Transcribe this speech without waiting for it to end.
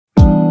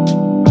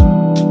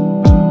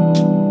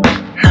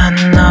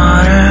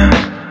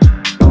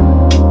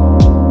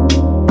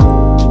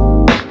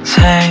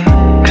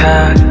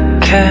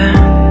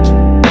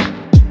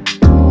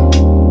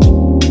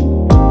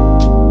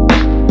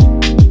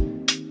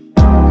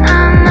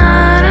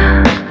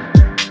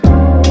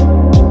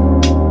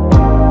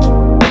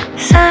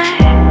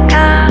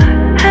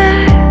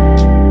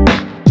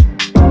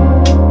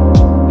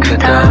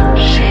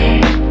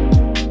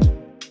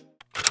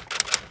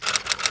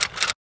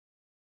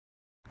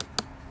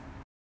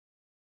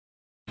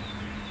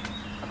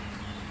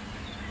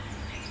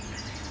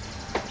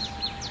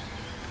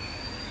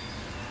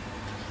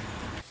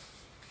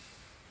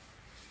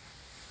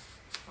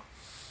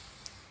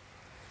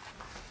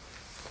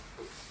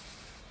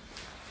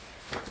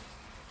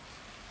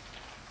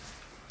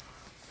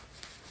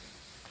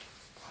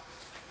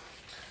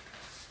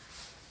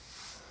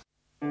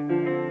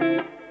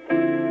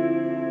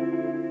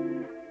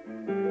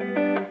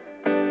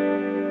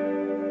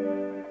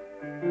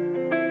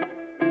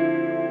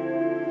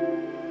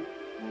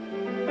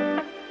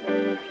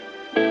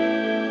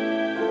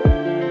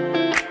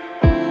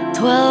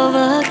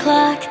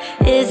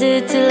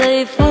it too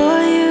late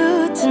for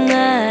you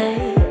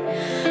tonight?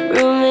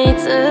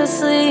 Roommates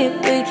asleep,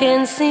 we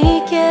can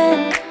sneak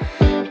in,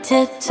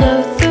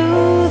 tiptoe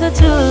through the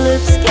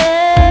tulips,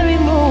 scary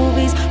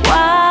movies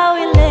while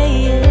we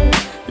lay it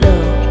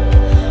low.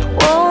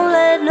 Won't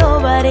let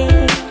nobody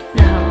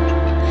know.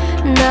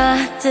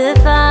 Not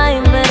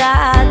defined, but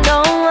I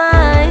don't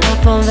mind.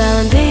 Up on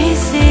Valentine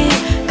BC,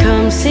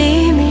 come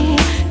see me,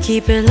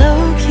 keep it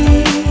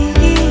low-key.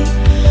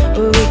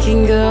 Or we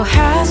can go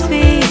high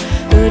speed,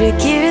 go to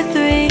Gear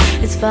 3,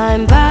 it's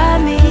fine by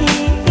me.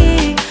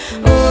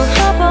 Oh,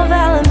 hop on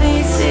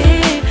Valentine BC,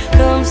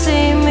 come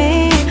see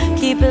me,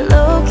 keep it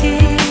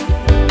low-key.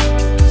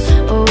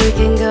 Or we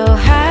can go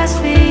high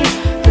speed,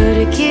 go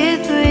to Gear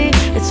 3,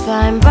 it's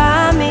fine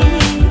by me.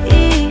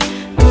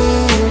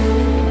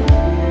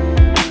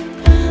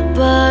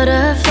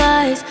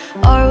 Butterflies,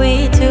 are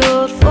we too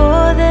old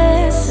for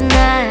this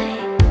tonight?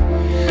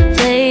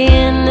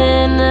 Playing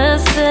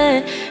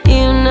innocent,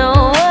 you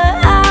know what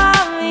I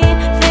mean.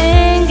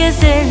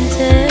 Fingers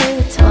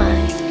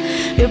intertwined,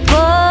 your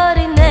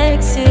body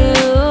next to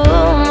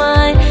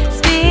mine,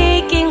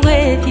 speaking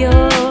with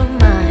your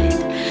mind.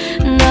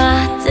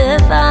 Not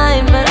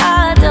defined, but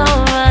I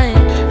don't mind.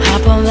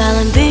 Hop on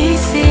Valentine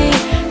BC,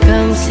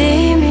 come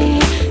see me,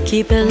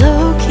 keep it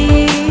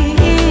low-key.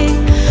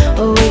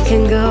 Or we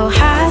can go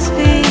high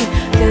speed,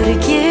 go to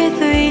Gear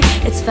 3,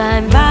 it's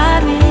fine by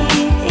me.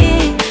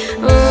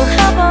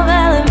 Hop on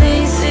Valentine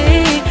BC,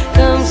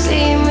 come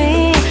see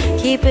me,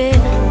 keep it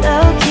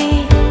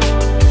low-key.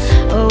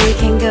 Or we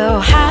can go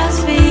high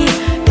speed,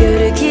 go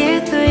to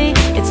Gear 3,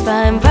 it's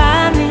fine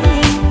by me.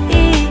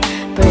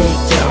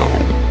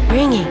 Breakdown,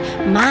 bringing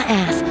my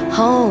ass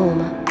home,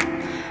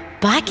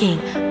 biking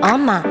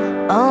on my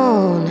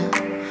own,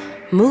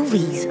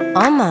 movies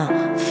on my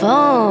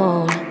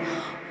phone,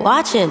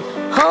 watching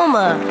Home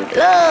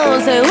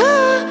Alone. Say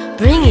woo,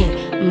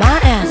 bringing my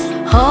ass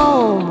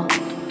home,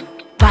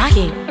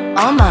 biking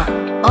on my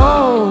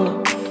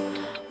own,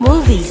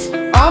 movies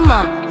on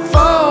my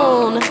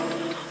phone,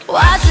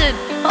 watching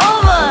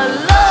Home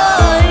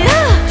Alone.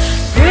 Yeah,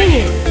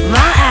 bringing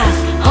my ass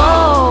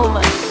home,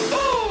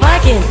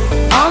 biking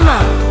on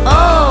my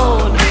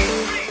own,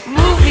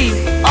 movies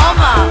on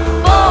my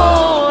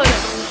phone,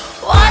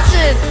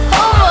 watching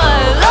Home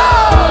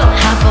Alone.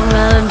 Hop on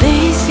Valentine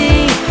BC,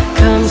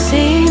 come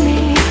see me,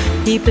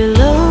 keep it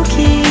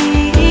low-key.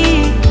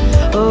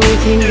 Or we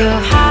can go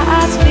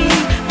high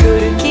speed, go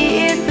to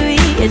Gear 3,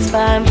 it's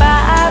fine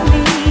by me.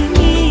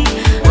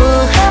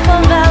 Hop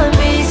on Valentine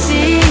BC,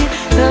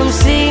 come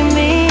see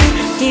me,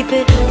 keep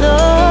it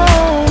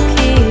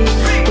low-key.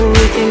 Or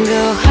we can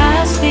go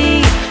high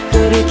speed,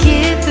 go to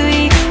Gear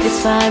 3, it's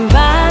fine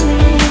by me.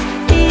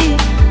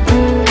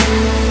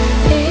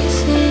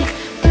 BC,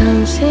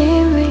 come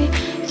see me,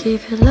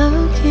 keep it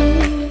low-key.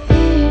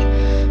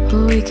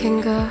 Or we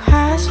can go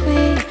high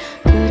speed,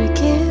 go to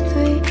Gear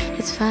 3,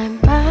 it's fine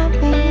by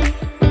me.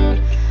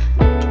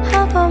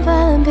 Hop on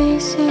Valentine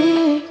BC,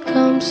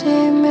 come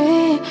see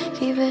me,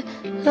 keep it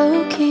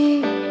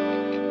low-key.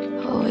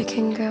 Or we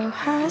can go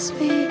high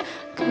speed,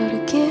 go to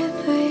Gear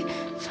 3,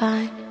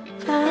 fine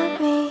by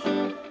me.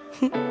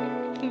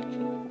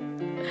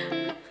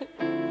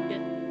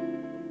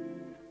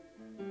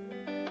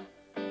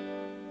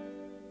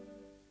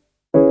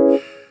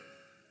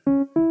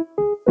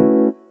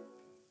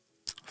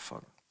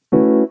 Fuck.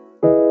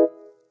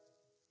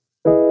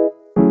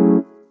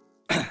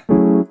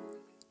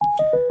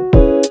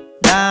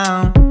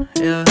 Down,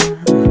 yeah.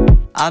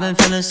 I've been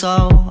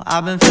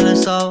feeling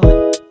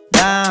so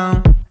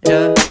down,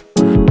 yeah.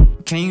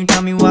 Can you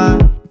tell me why?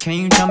 Can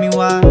you tell me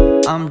why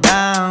I'm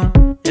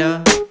down,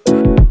 yeah?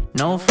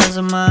 No friends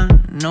of mine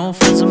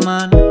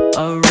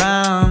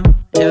around,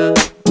 yeah.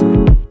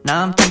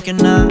 Now I'm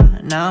thinking I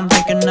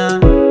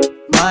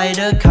might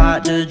have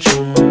caught the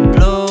June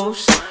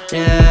blues.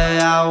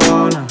 Yeah, I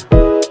wanna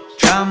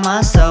drown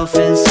myself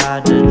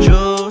inside the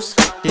juice.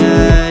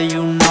 Yeah,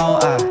 you know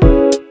I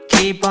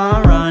keep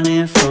on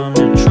running from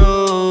the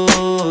truth.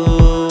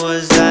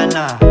 Was that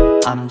not?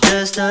 I'm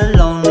just a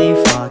lonely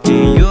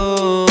fucking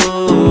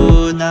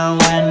youth. Now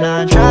when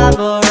I drive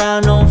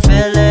around, don't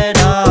fill it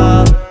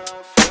up.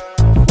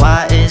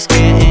 Why it's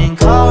getting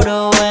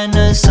colder when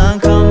the sun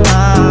come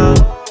out?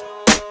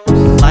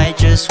 Might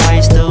just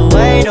waste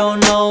away, don't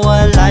know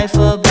what life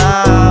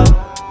about.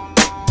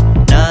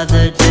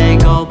 Another day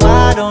go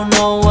by, don't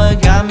know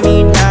what got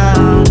me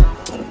down.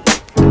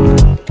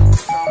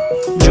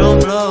 June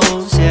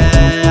blues,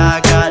 yeah,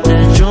 I got the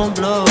June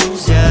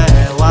blues, yeah.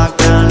 Walk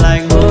down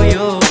like who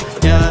you,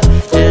 yeah.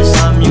 It's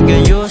something you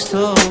get used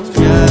to,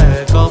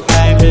 yeah. Go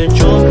back to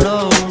June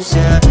blues,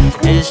 yeah.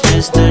 It's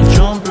just the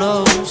June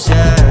blues,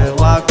 yeah.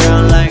 Walk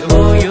down like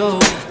who you,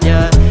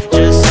 yeah.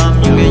 Just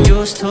something you get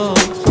used to.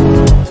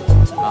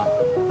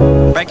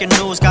 Breaking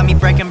news got me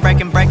breaking.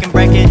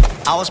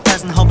 I was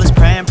present, hopeless,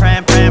 praying.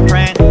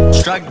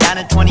 Struck down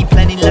at 20,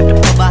 plenty left to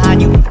put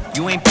behind you.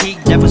 You ain't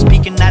peaked, devil's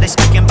speaking, now they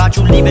speaking about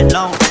you, leave it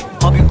alone.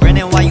 Hope you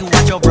grinning while you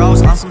watch your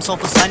bros on some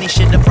soulful sunny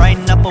shit to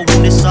brighten up a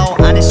wounded soul.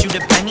 Honest, you the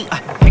penny,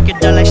 pick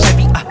it up like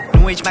Chevy,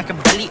 New Age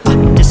Machiavelli,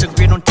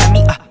 disagree, don't tell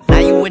me,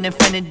 with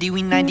infinity,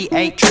 we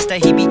 98. Trust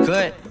that he be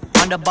good.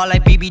 On the ball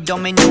like BB,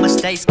 don't make no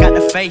mistakes. Got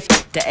the faith,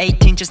 the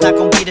 18 just not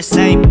gon' be the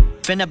same.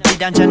 Finna bleed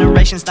down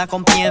generations, not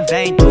gon' be in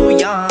vain. Too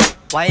young,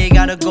 why you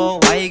gotta go,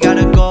 why you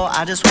gotta go?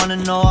 I just wanna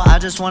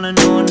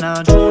know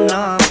now. True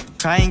numb,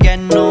 crying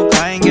getting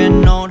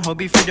old,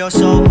 Hope you free your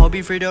soul, hope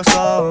you free your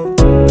soul.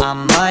 I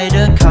might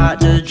have caught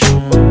the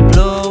June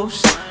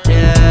blues.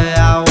 Yeah,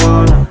 I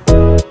wanna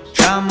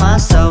drown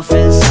myself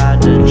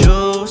inside the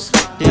juice.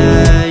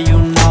 Yeah, you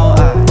know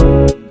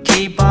I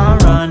keep on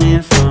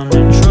running from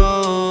the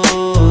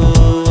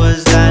truth.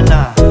 Was that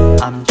not?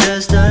 I'm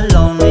just a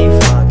lonely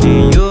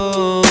fucking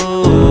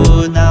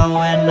you. Now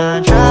when I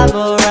drive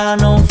around,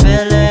 don't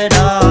feel it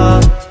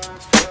all.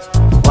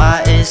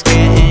 Why it's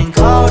getting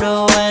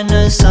colder when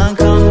the sun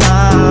come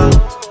out?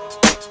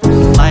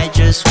 Might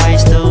just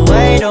waste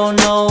away, don't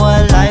know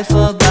what life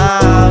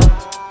about.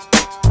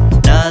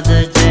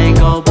 Another day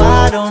go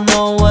by, don't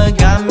know what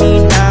got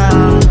me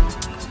down.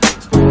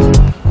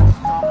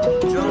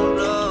 June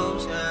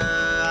blues,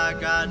 yeah, I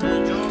got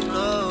the June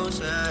blues,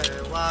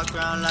 yeah. Walk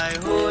around like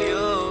who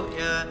you,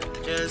 yeah.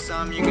 Just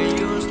something you get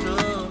used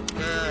to,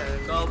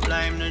 yeah. Go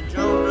blame the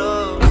June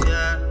blues,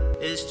 yeah.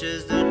 It's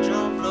just the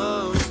June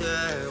blues,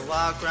 yeah.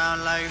 Walk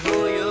around like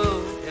who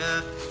you,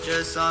 yeah.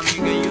 Just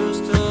something you get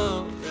used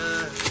to,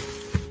 yeah.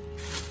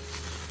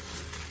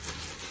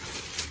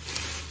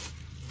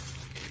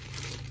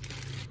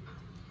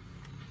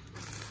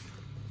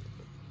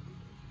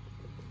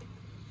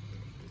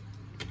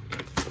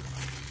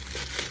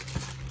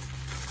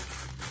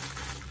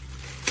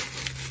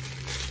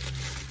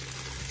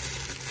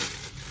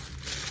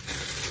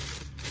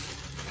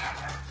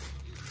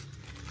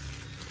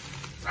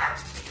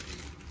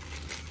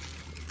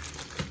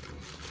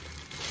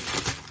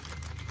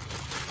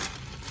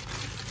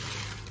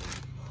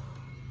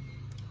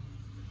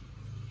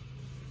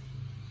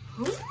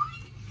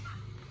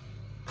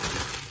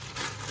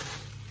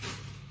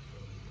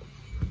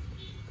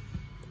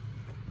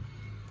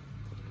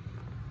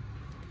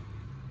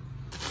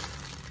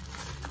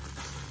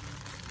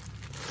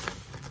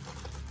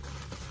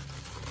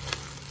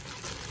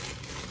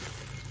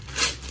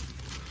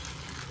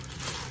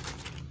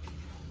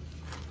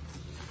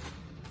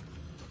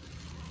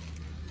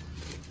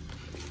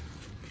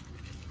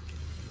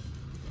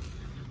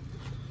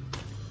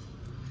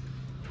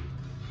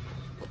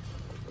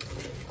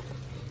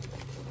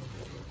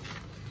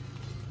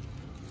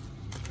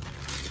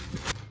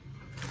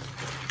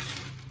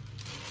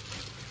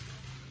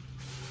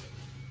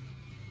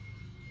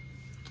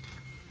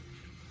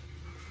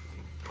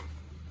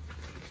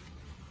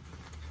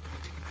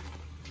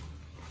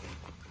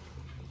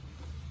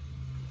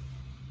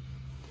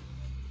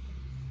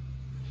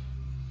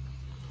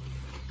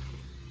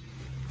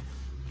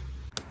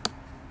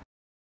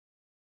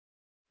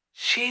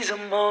 She's a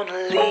Mona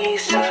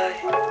Lisa.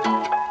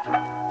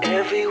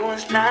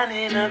 Everyone's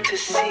lining up to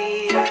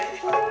see her.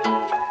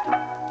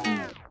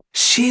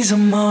 She's a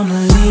Mona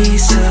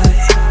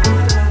Lisa.